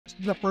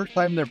is the first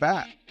time they're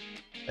back.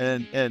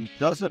 And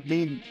doesn't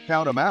mean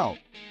count them out,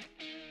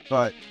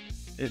 but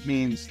it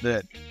means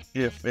that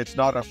if it's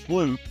not a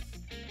fluke,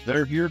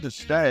 they're here to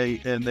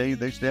stay, and they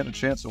stand a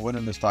chance of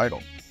winning this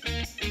title.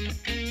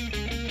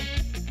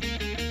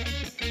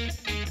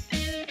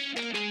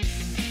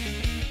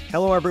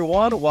 Hello,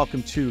 everyone.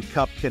 Welcome to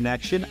Cup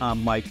Connection.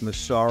 I'm Mike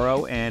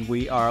Massaro, and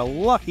we are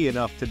lucky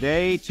enough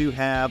today to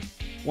have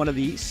one of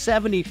the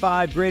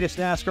 75 greatest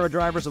NASCAR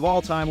drivers of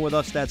all time with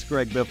us. That's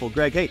Greg Biffle.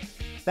 Greg, hey,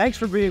 thanks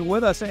for being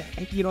with us. Hey,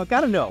 I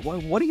got to know,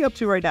 what are you up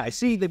to right now? I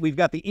see that we've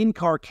got the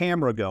in-car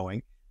camera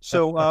going.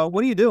 So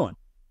what are you doing?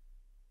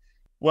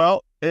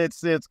 Well,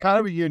 it's kind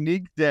of a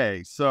unique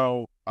day.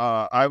 So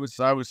I was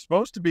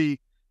supposed to be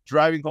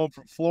driving home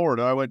from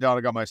Florida. I went down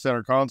and got my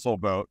center console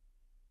boat,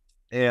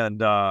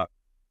 and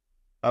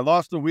I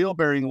lost a wheel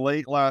bearing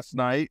late last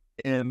night,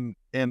 and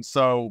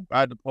so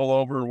I had to pull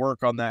over and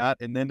work on that,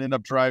 and then end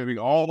up driving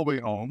all the way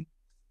home.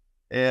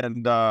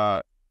 And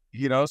so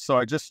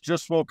I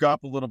just woke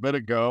up a little bit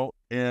ago,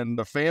 and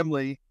the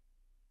family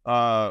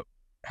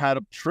had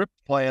a trip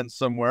planned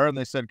somewhere, and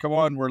they said, "Come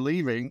on, we're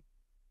leaving."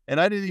 And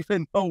I didn't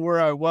even know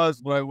where I was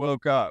when I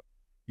woke up.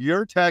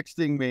 You're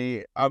texting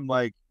me. I'm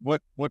like,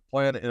 what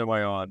planet am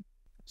I on?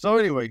 So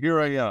anyway, here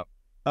I am.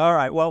 All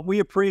right. Well, we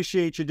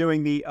appreciate you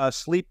doing the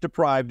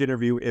sleep-deprived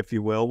interview, if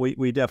you will.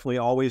 We definitely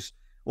always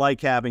like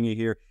having you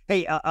here.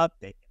 Hey, I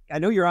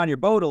know you're on your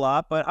boat a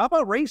lot, but how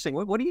about racing?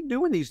 What are you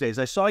doing these days?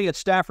 I saw you at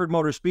Stafford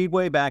Motor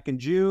Speedway back in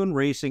June,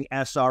 racing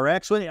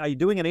SRX. Are you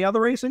doing any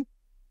other racing?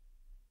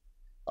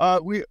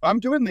 I'm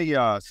doing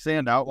the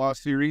Sand Outlaw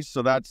Series,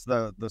 so that's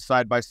the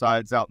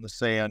side-by-sides out in the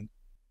sand.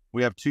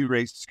 We have 2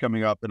 races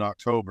coming up in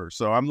October,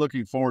 so I'm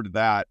looking forward to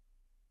that.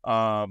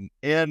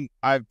 And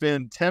I've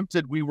been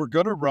tempted. We were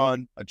going to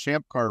run a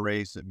Champ Car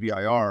race at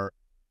VIR,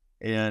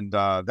 and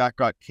that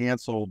got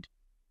canceled,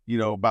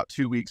 about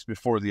 2 weeks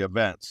before the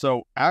event.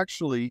 So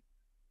actually,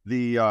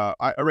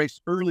 I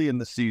raced early in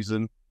the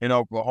season in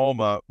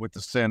Oklahoma with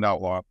the Sand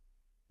Outlaw,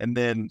 and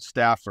then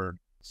Stafford.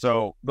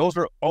 So those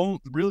are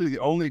really the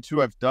only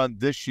 2 I've done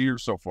this year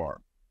so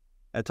far.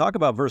 And talk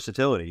about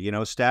versatility.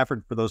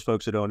 Stafford, for those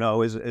folks who don't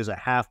know, is a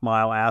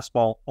half-mile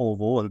asphalt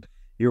oval, and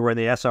you were in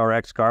the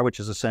SRX car, which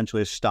is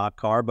essentially a stock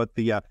car. But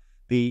the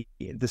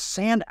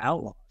Sand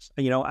Outlaws,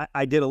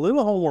 I did a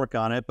little homework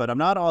on it, but I'm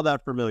not all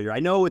that familiar.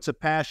 I know it's a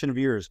passion of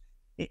yours.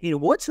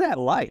 What's that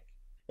like?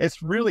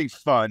 It's really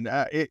fun.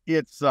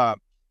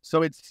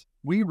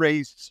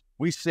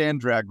 We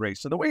sand drag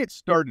race. So the way it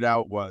started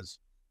out was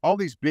all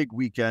these big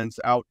weekends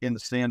out in the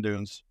sand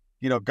dunes.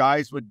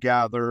 Guys would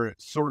gather,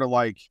 sort of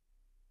like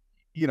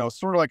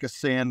a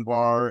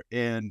sandbar,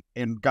 and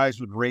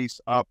guys would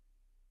race up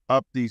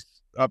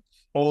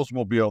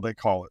Oldsmobile, they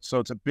call it. So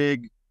it's a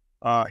big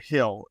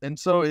hill, and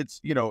so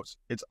it's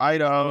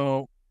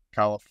Idaho,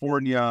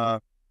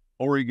 California,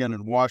 Oregon,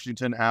 and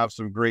Washington have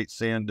some great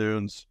sand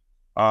dunes.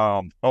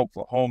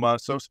 Oklahoma,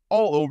 so it's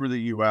all over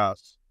the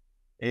U.S.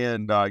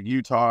 And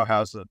Utah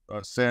has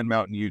a Sand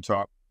Mountain,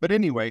 Utah. But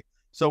anyway,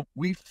 so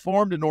we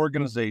formed an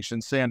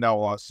organization, Sand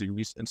Outlaw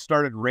Series, and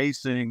started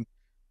racing.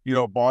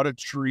 Bought a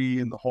tree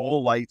and the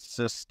whole light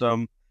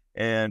system,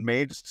 and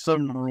made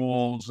some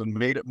rules and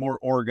made it more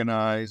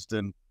organized.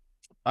 And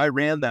I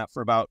ran that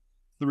for about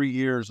 3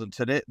 years, and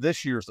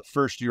this year is the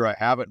first year I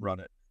haven't run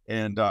it.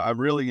 And I'm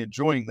really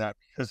enjoying that,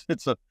 because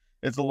it's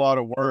a lot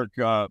of work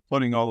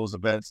putting all those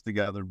events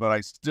together, but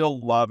I still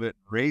love it,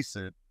 race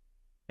it,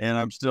 and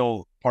I'm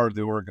still part of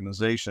the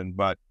organization.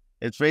 But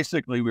it's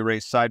basically, we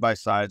race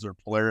side-by-sides or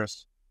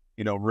Polaris,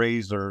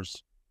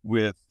 razors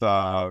with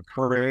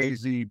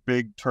crazy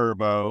big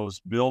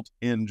turbos, built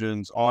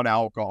engines on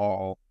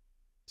alcohol.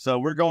 So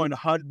we're going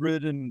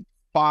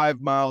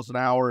 105 miles an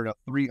hour in a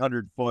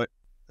 300-foot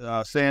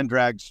sand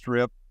drag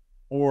strip,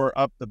 or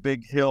up the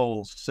big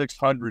hills,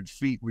 600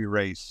 feet we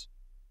race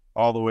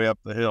all the way up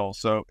the hill.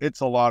 So it's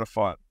a lot of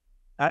fun.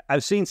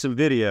 I've seen some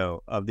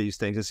video of these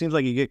things. It seems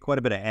like you get quite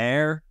a bit of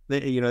air.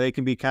 They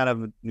can be kind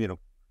of, a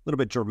little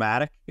bit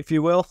dramatic, if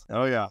you will.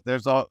 Oh yeah.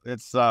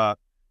 It's a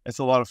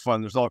lot of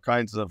fun. There's all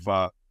kinds of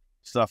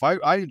stuff.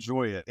 I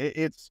enjoy it.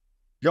 It's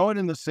going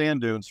in the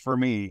sand dunes for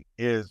me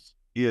is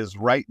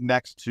right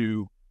next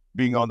to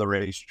being on the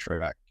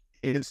racetrack.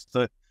 It's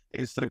the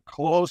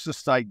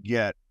closest I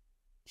get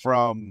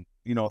from,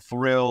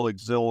 thrill,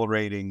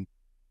 exhilarating,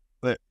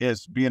 that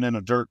is being in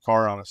a dirt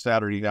car on a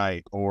Saturday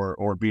night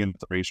or being at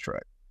the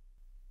racetrack.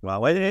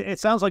 Well, it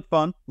sounds like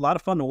fun. A lot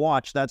of fun to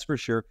watch, that's for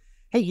sure.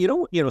 Hey,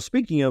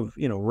 speaking of,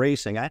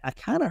 racing, I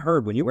kind of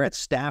heard when you were at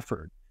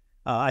Stafford,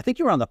 I think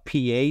you were on the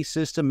PA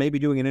system, maybe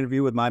doing an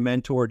interview with my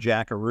mentor,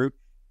 Jack Arute.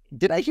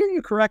 Did I hear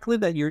you correctly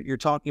that you're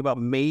talking about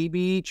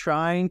maybe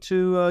trying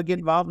to get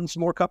involved in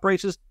some more Cup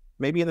races,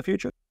 maybe in the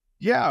future?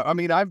 Yeah, I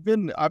mean, I've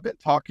been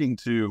talking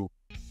to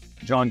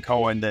John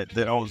Cohen that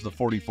owns the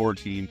 44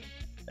 team,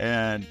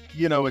 and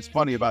it's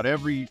funny, about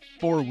every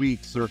 4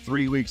 weeks or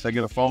 3 weeks I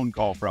get a phone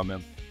call from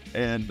him,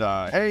 and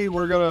hey,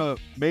 we're gonna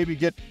maybe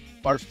get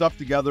our stuff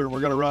together.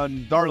 We're gonna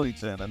run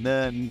Darlington, and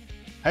then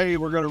hey,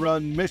 we're going to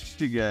run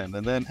Michigan,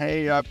 and then,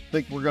 hey, I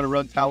think we're going to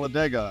run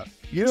Talladega.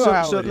 You know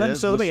how it is.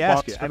 So let me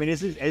ask you, I mean,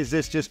 is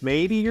this just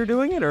maybe you're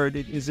doing it, or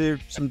is there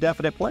some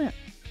definite plan?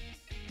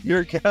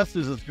 Your guess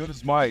is as good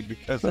as mine,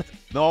 because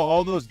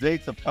all those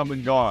dates have come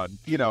and gone.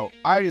 You know,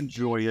 I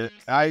enjoy it.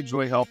 I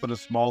enjoy helping a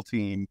small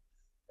team,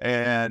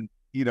 and,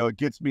 you know, it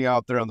gets me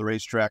out there on the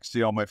racetrack,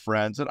 see all my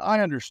friends. And I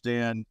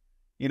understand,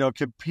 you know,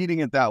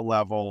 competing at that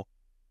level,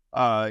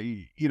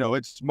 you know,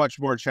 it's much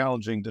more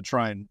challenging to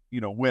try and,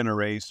 you know, win a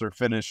race or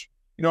finish.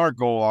 You know, our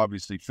goal,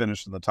 obviously,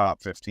 finish in the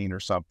top 15 or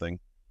something.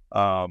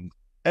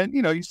 And,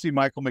 you know, you see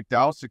Michael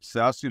McDowell's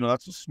success, you know,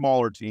 that's a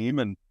smaller team.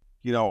 And,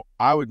 you know,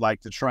 I would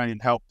like to try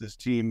and help this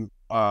team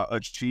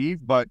achieve.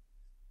 But,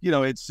 you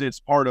know, it's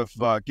part of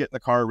getting the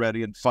car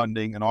ready and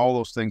funding, and all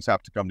those things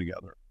have to come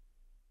together.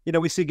 You know,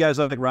 we see guys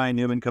like Ryan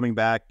Newman coming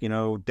back, you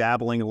know,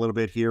 dabbling a little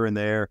bit here and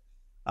there.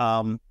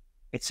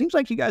 It seems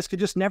like you guys could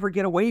just never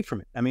get away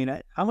from it. I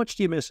mean, how much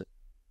do you miss it?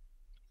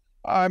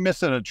 I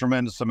miss it a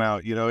tremendous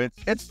amount. You know,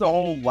 it's the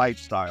whole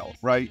lifestyle,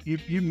 right?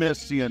 You miss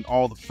seeing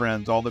all the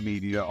friends, all the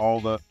media,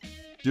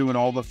 doing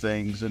all the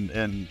things,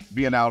 and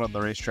being out on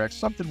the racetrack,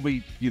 something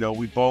we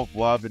both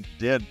love and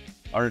did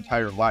our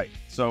entire life.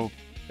 So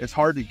it's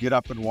hard to get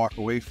up and walk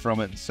away from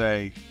it and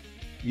say,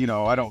 you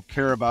know, I don't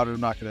care about it, I'm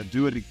not going to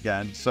do it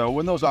again. So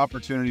when those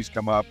opportunities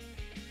come up,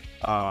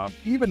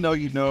 even though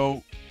you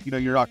know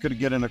you're not going to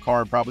get in a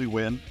car and probably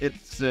win,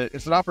 it's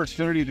an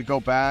opportunity to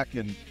go back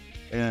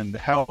and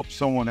help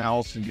someone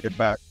else and get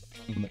back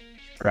on the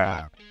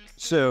track.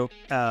 So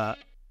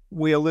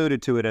we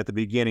alluded to it at the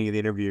beginning of the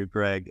interview,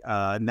 Greg.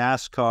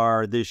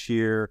 NASCAR this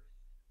year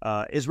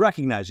is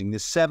recognizing the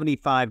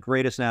 75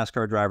 greatest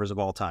NASCAR drivers of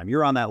all time.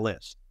 You're on that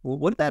list.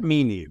 What did that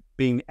mean to you,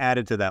 being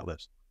added to that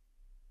list?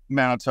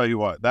 Man, I'll tell you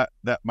what, that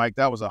Mike,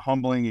 that was a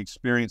humbling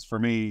experience for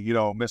me. You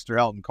know, Mr.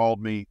 Helton called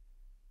me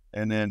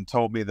and then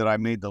told me that I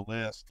made the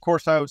list. Of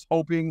course, I was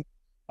hoping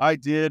I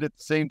did. At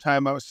the same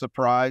time, I was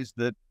surprised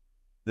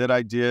that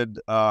I did.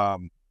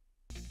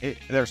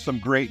 There's some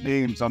great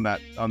names on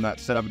that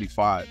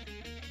 75,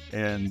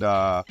 and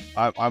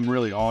I'm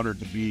really honored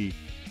to be,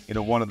 you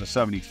know, one of the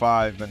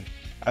 75. And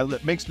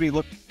it makes me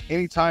look.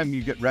 Anytime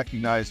you get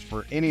recognized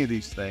for any of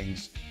these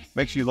things,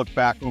 makes you look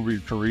back over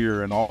your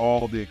career and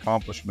all the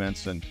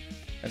accomplishments, and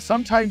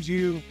sometimes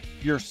you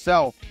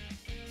yourself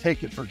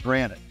take it for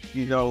granted.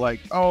 You know, like,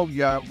 oh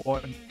yeah, I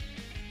won a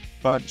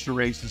bunch of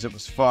races, it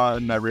was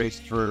fun, I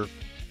raced for,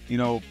 you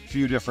know, a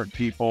few different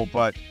people,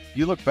 but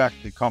you look back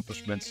at the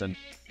accomplishments and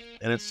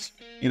it's,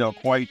 you know,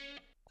 quite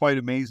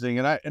amazing.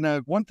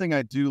 And one thing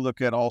I do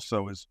look at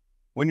also is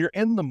when you're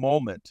in the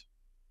moment,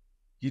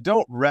 you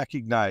don't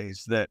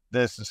recognize that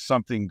this is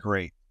something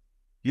great.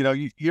 You know,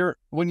 you're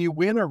when you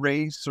win a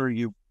race, or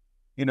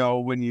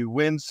when you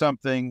win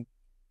something,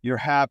 you're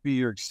happy,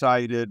 you're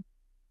excited.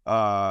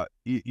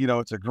 You know,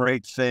 it's a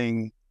great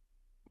thing,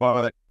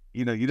 but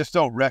you know, you just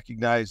don't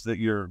recognize that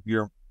you're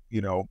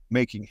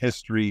making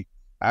history.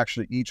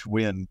 Actually, each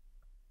win,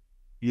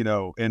 you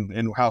know,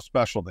 and how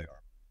special they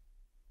are.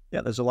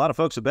 Yeah, there's a lot of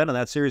folks who've been in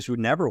that series who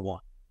never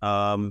won.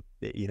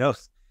 You know,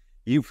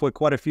 you've put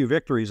quite a few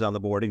victories on the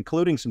board,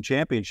 including some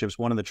championships,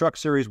 one in the Truck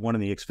Series, one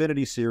in the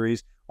Xfinity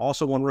Series,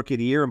 also won Rookie of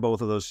the Year in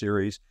both of those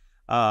series.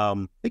 I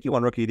think you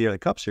won Rookie of the Year in the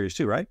Cup Series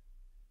too, right?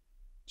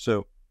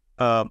 So,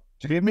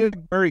 Jimmy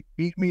Murray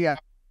beat me out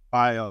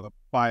by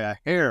a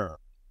hair.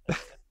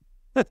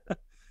 All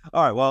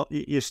right, well,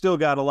 you still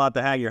got a lot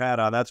to hang your hat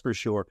on, that's for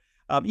sure.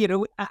 You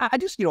know, I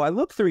just, you know, I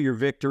look through your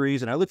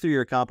victories and I look through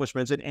your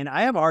accomplishments, and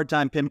I have a hard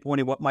time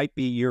pinpointing what might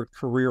be your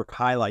career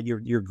highlight,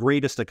 your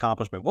greatest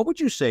accomplishment. What would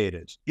you say it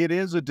is? It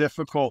is a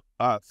difficult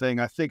thing.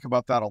 I think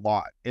about that a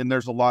lot, and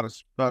there's a lot of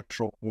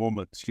special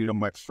moments. You know,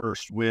 my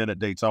first win at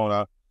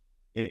Daytona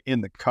in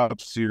the Cup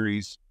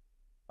Series.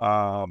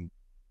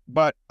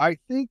 But I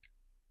think,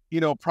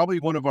 you know,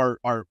 probably one of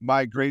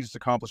my greatest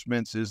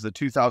accomplishments is the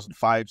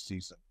 2005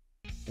 season,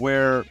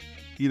 where,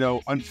 you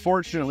know,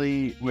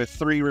 unfortunately, with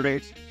 3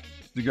 races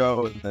to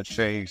go in the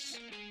chase,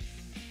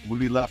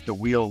 we left a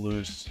wheel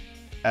loose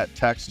at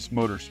Texas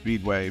Motor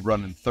Speedway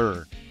running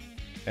 3rd,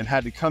 and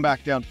had to come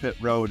back down pit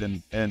road,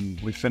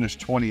 and we finished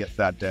 20th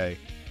that day.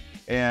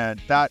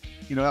 And that,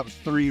 you know, that was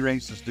 3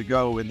 races to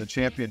go in the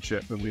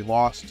championship, and we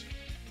lost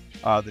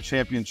the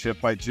championship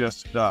by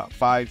just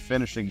 5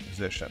 finishing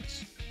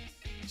positions.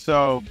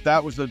 So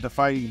that was a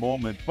defining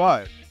moment,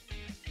 but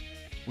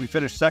we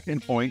finished 2nd in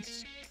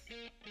points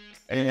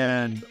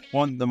and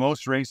won the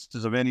most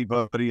races of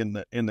anybody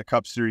in the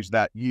Cup Series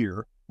that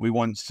year. We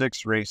won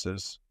 6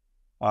 races.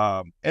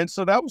 And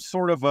so that was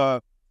sort of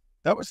a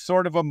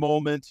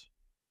moment.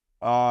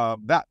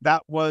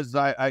 That was,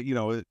 you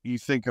know, you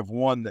think of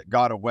one that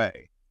got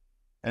away,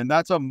 and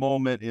that's a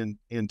moment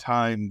in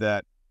time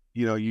that,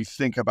 you know, you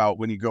think about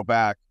when you go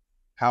back,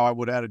 how I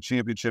would have had a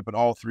championship in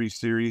all 3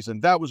 series.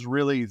 And that was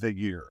really the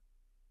year.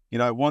 You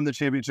know, I won the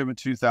championship in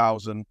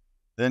 2000,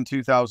 then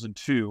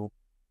 2002,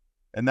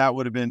 and that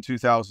would have been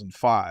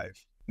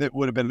 2005. It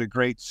would have been a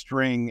great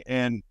string,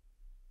 and,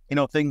 you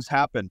know, things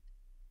happen.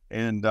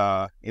 And,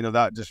 you know,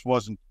 that just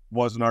wasn't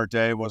our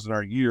day, wasn't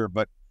our year,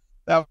 but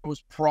that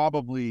was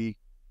probably,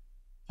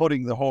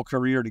 putting the whole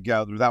career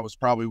together, that was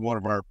probably one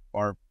of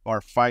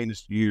our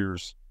finest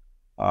years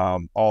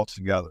all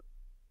together.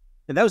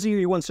 And that was the year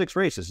you won 6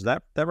 races. Is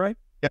that right?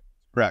 Yeah,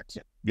 correct.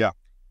 Yeah.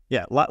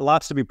 Yeah,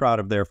 lots to be proud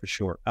of there for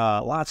sure.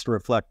 Lots to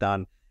reflect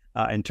on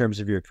in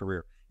terms of your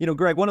career. You know,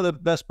 Greg, one of the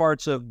best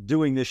parts of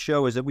doing this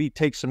show is that we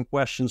take some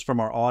questions from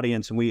our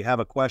audience, and we have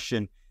a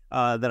question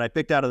that I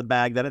picked out of the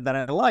bag that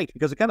I liked,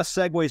 because it kind of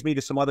segues me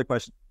to some other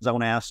questions I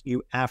want to ask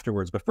you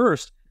afterwards. But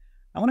first,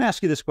 I want to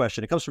ask you this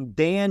question. It comes from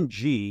Dan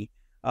G.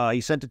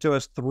 He sent it to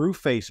us through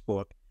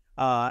Facebook.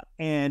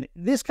 And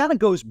this kind of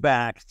goes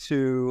back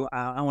to,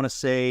 I want to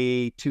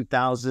say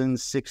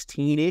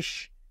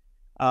 2016-ish.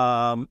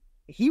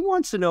 He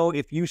wants to know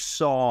if you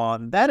saw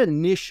that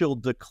initial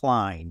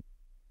decline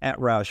at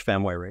Roush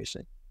Fenway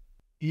Racing.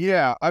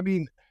 Yeah, I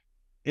mean,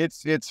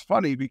 it's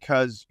funny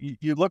because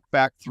you look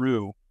back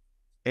through,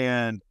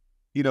 and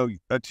you know,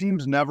 a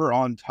team's never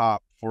on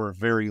top for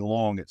very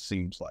long, it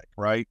seems like,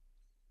 right?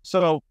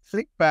 So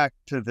think back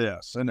to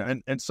this,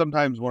 and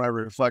sometimes when I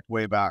reflect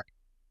way back,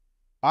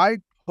 I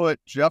put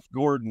Jeff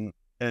Gordon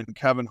and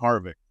Kevin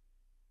Harvick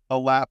a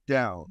lap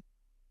down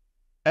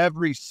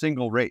every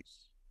single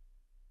race.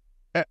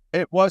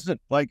 It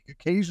wasn't like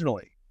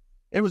occasionally;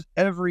 it was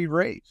every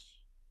race.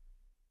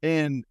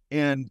 And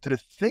to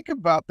think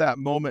about that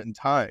moment in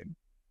time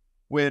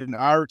when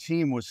our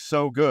team was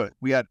so good,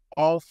 we had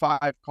all 5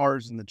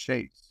 cars in the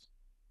chase,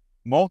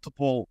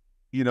 multiple,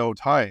 you know,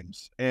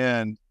 times.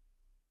 And,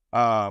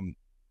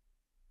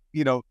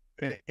 you know,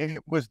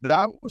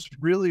 that was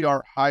really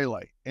our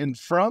highlight. And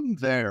from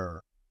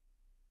there,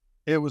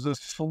 it was a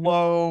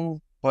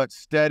slow but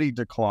steady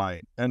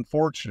decline,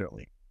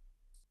 unfortunately.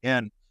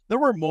 And there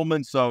were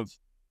moments of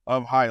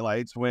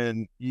highlights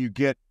when you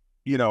get,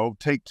 you know,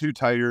 take 2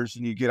 tires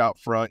and you get out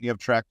front, you have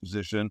track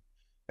position,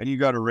 and you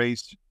got to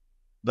race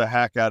the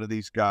heck out of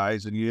these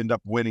guys, and you end up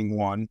winning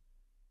one.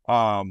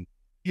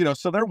 You know,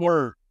 so there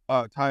were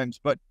times,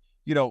 but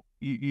you know,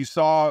 you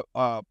saw,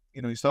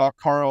 you saw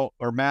Carl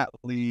or Matt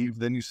leave,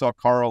 then you saw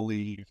Carl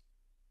leave,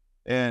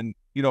 and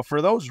you know,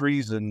 for those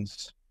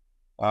reasons,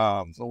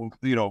 so,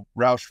 you know,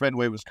 Roush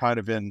Fenway was kind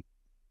of in,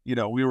 you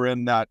know, we were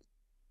in that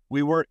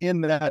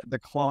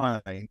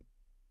decline,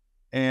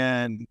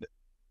 and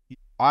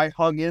I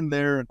hung in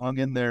there,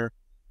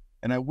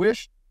 and I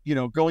wish, you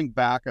know, going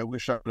back, I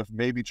wish I would have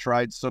maybe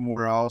tried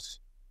somewhere else.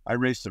 I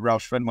raced at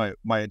Roush Fenway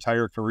my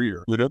entire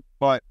career,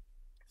 but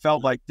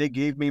felt like they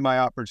gave me my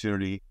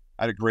opportunity.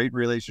 I had a great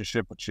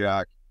relationship with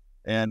Jack,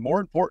 and more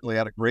importantly, I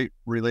had a great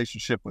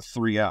relationship with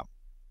 3M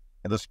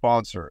and the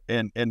sponsor.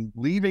 And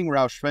leaving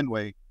Roush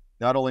Fenway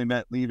not only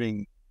meant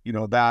leaving, you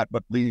know, that,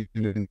 but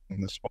leaving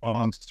the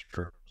sponsor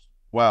as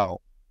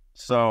well.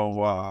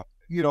 So,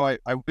 you know,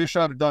 I wish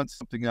I'd have done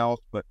something else,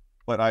 but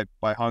I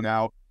hung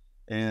out.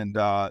 And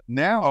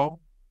now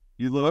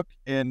you look,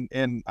 and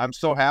I'm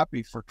so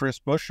happy for Chris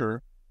Buescher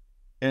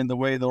and the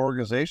way the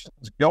organization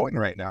is going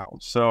right now.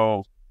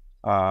 So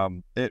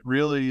it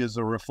really is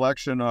a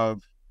reflection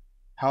of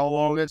how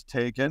long it's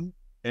taken,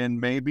 and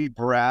maybe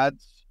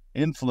Brad's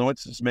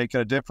influence is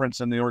making a difference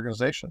in the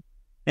organization.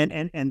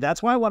 And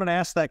that's why I wanted to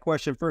ask that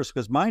question first,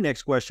 because my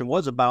next question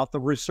was about the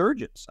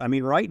resurgence. I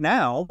mean, right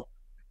now,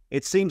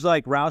 it seems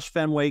like Roush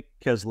Fenway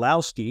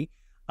Keselowski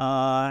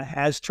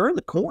has turned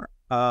the corner.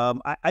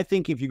 I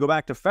think if you go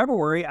back to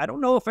February, I don't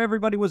know if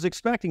everybody was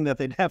expecting that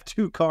they'd have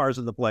 2 cars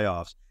in the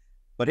playoffs,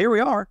 but here we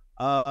are.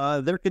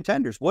 They're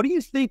contenders. What do you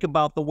think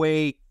about the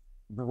way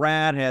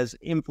Brad has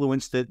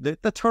influenced the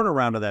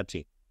turnaround of that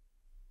team?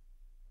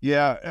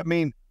 Yeah, I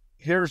mean,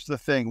 here's the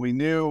thing.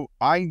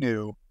 I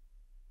knew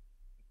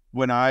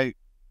when I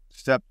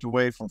stepped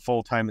away from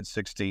full-time at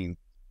 16,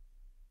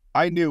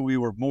 I knew we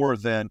were more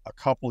than a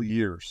couple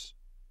years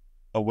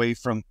away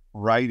from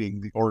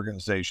righting the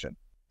organization.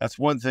 That's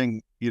one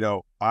thing, you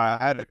know, I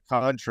had a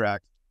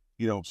contract,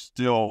 you know,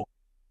 still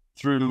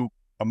through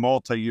a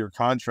multi-year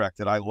contract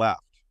that I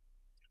left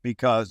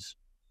because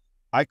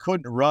I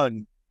couldn't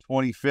run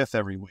 25th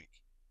every week.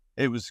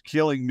 It was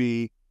killing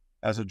me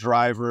as a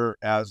driver,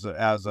 as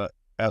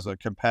a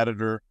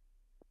competitor.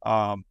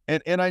 And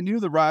I knew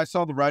I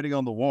saw the writing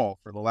on the wall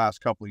for the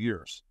last couple of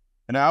years.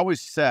 And I always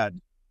said,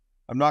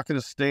 I'm not going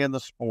to stay in the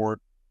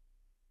sport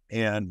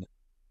and,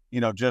 you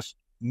know, just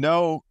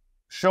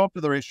show up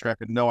to the racetrack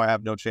and know I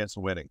have no chance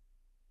of winning.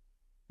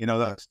 You know,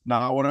 that's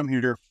not what I'm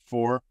here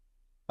for.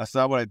 That's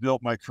not what I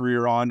built my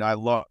career on. I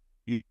love,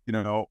 you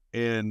know,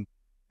 and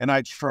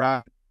I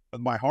tried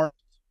with my heart,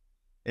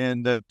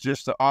 and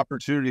just the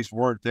opportunities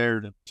weren't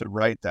there to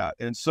write that.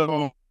 And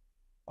so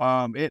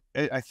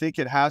I think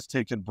it has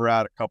taken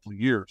Brad a couple of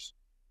years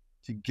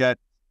to get,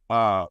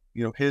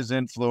 you know, his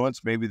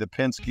influence, maybe the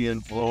Penske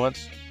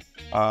influence.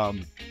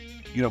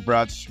 You know,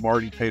 Brad's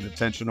smart. He paid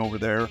attention over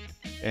there,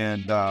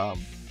 and,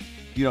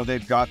 you know,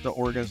 they've got the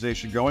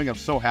organization going. I'm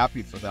so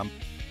happy for them.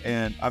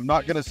 And I'm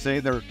not going to say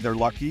they're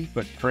lucky,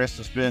 but Chris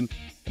has been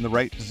in the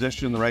right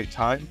position, in the right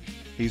time.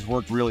 He's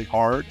worked really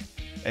hard.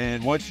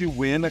 And once you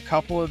win a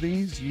couple of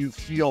these, you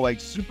feel like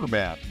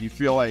Superman. You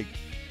feel like,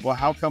 well,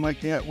 how come I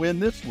can't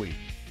win this week?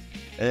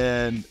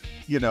 And,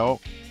 you know,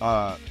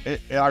 I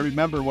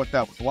remember what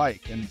that was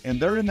like, and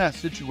they're in that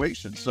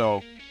situation.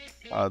 So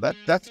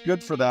that's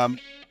good for them.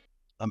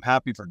 I'm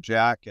happy for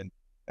Jack and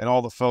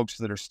all the folks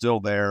that are still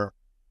there.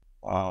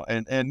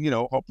 And, you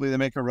know, hopefully they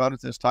make a run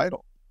at this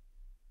title.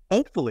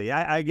 Hopefully.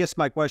 I guess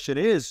my question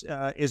is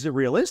it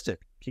realistic?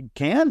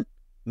 Can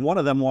one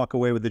of them walk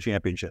away with the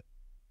championship?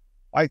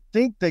 I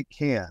think they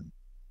can.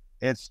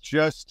 It's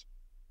just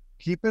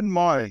keep in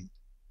mind,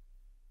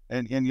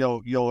 and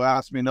you'll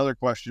ask me another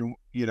question,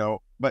 you know,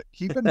 but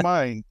keep in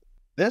mind,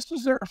 this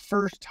is their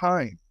first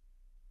time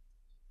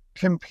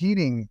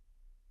competing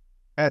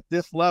at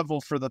this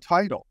level for the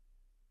title,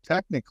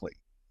 technically.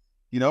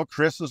 You know,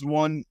 Chris has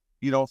won,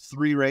 you know,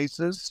 3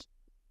 races,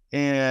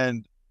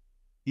 and,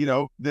 you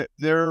know,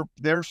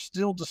 they're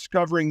still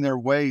discovering their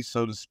way,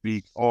 so to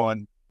speak,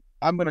 on,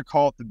 I'm going to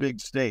call it the big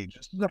stage.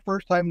 This is the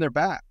first time they're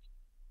back,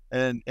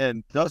 and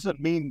doesn't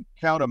mean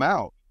count them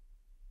out,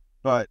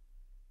 but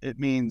it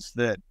means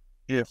that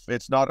if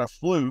it's not a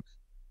fluke,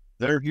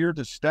 they're here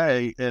to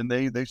stay, and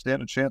they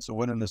stand a chance of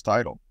winning this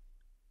title.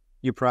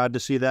 You proud to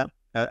see that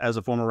as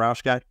a former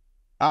Roush guy?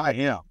 I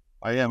am.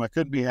 I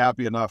couldn't be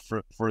happy enough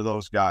for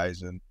those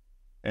guys,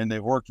 and they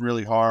worked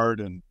really hard,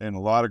 and a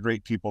lot of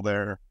great people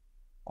there.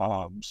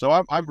 So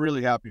I'm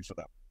really happy for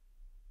them.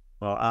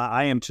 Well,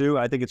 I am too.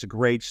 I think it's a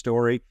great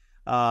story.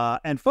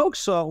 And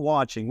folks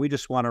watching, we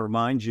just want to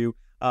remind you,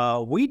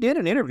 we did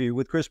an interview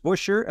with Chris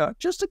Buescher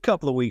just a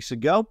couple of weeks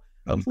ago.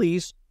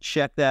 Please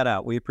check that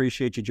out. We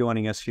appreciate you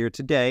joining us here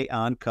today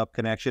on Cup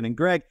Connection. And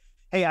Greg,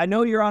 hey, I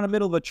know you're on the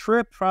middle of a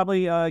trip,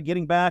 probably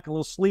getting back, a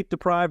little sleep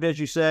deprived, as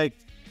you say.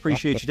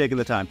 Appreciate you taking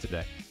the time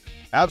today.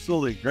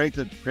 Absolutely. Great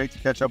to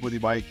catch up with you,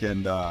 Mike,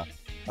 and I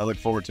look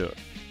forward to it.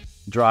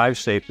 Drive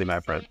safely, my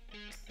friend.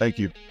 Thank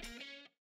you.